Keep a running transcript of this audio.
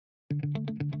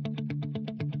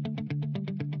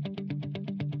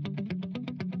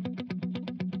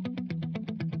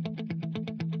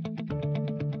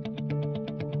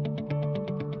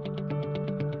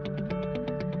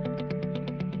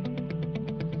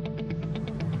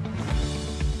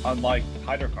Unlike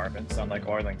hydrocarbons, unlike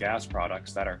oil and gas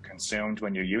products that are consumed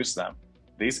when you use them,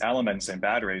 these elements in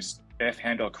batteries, if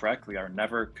handled correctly, are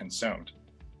never consumed.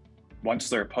 Once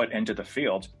they're put into the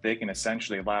field, they can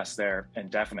essentially last there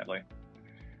indefinitely.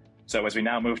 So as we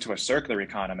now move to a circular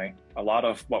economy, a lot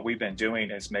of what we've been doing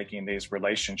is making these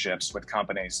relationships with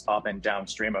companies up and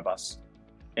downstream of us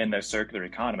in the circular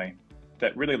economy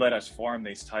that really let us form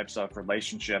these types of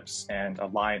relationships and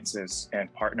alliances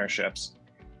and partnerships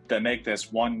that make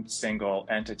this one single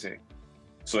entity.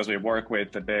 So as we work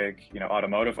with the big,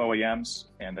 automotive OEMs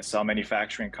and the cell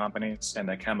manufacturing companies and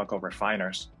the chemical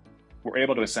refiners, we're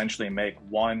able to essentially make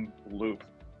one loop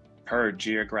per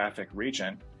geographic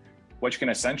region, which can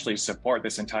essentially support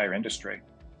this entire industry.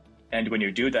 And when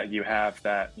you do that, you have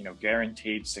that,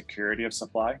 guaranteed security of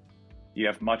supply. You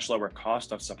have much lower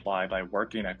cost of supply by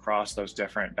working across those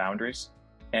different boundaries.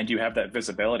 And you have that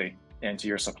visibility into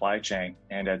your supply chain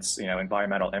and its,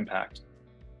 environmental impact.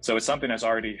 So it's something that's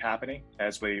already happening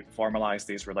as we formalize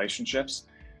these relationships.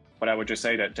 But I would just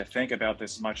say that to think about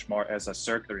this much more as a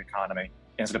circular economy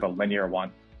instead of a linear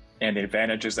one, and the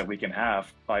advantages that we can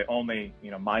have by only,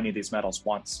 mining these metals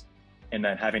once and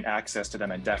then having access to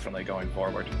them indefinitely going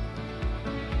forward.